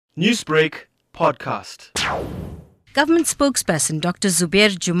Newsbreak podcast. Government spokesperson Dr.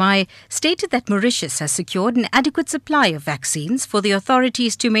 Zubair Jumai stated that Mauritius has secured an adequate supply of vaccines for the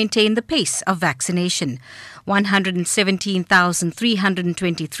authorities to maintain the pace of vaccination.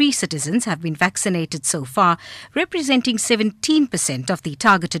 117,323 citizens have been vaccinated so far, representing 17% of the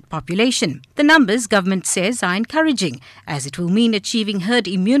targeted population. The numbers, government says, are encouraging, as it will mean achieving herd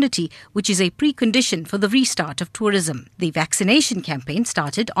immunity, which is a precondition for the restart of tourism. The vaccination campaign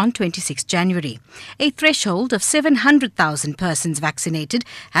started on 26 January. A threshold of 700,000 persons vaccinated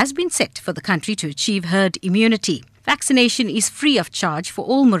has been set for the country to achieve herd immunity. Vaccination is free of charge for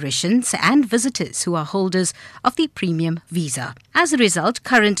all Mauritians and visitors who are holders of the premium visa. As a result,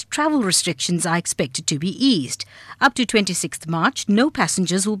 current travel restrictions are expected to be eased. Up to 26th March, no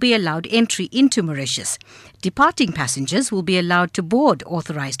passengers will be allowed entry into Mauritius. Departing passengers will be allowed to board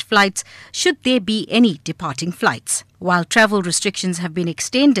authorized flights should there be any departing flights. While travel restrictions have been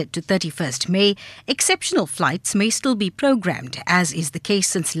extended to 31st May, exceptional flights may still be programmed, as is the case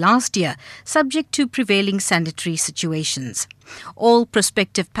since last year, subject to prevailing sanitary situations. All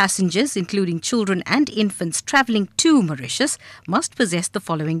prospective passengers, including children and infants travelling to Mauritius, must possess the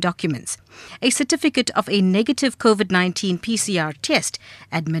following documents: a certificate of a negative COVID-19 PCR test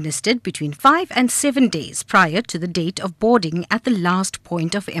administered between 5 and 7 days prior to the date of boarding at the last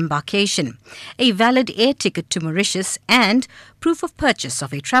point of embarkation, a valid air ticket to Mauritius, and proof of purchase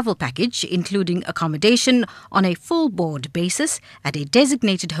of a travel package, including accommodation on a full board basis at a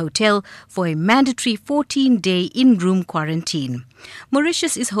designated hotel for a mandatory 14-day in-room quarantine.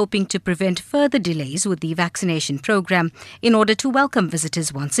 Mauritius is hoping to prevent further delays with the vaccination program in order to welcome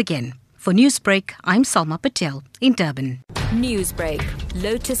visitors once again. For Newsbreak, I'm Salma Patel in Durban. Newsbreak,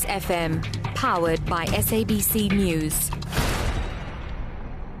 Lotus FM, powered by SABC News.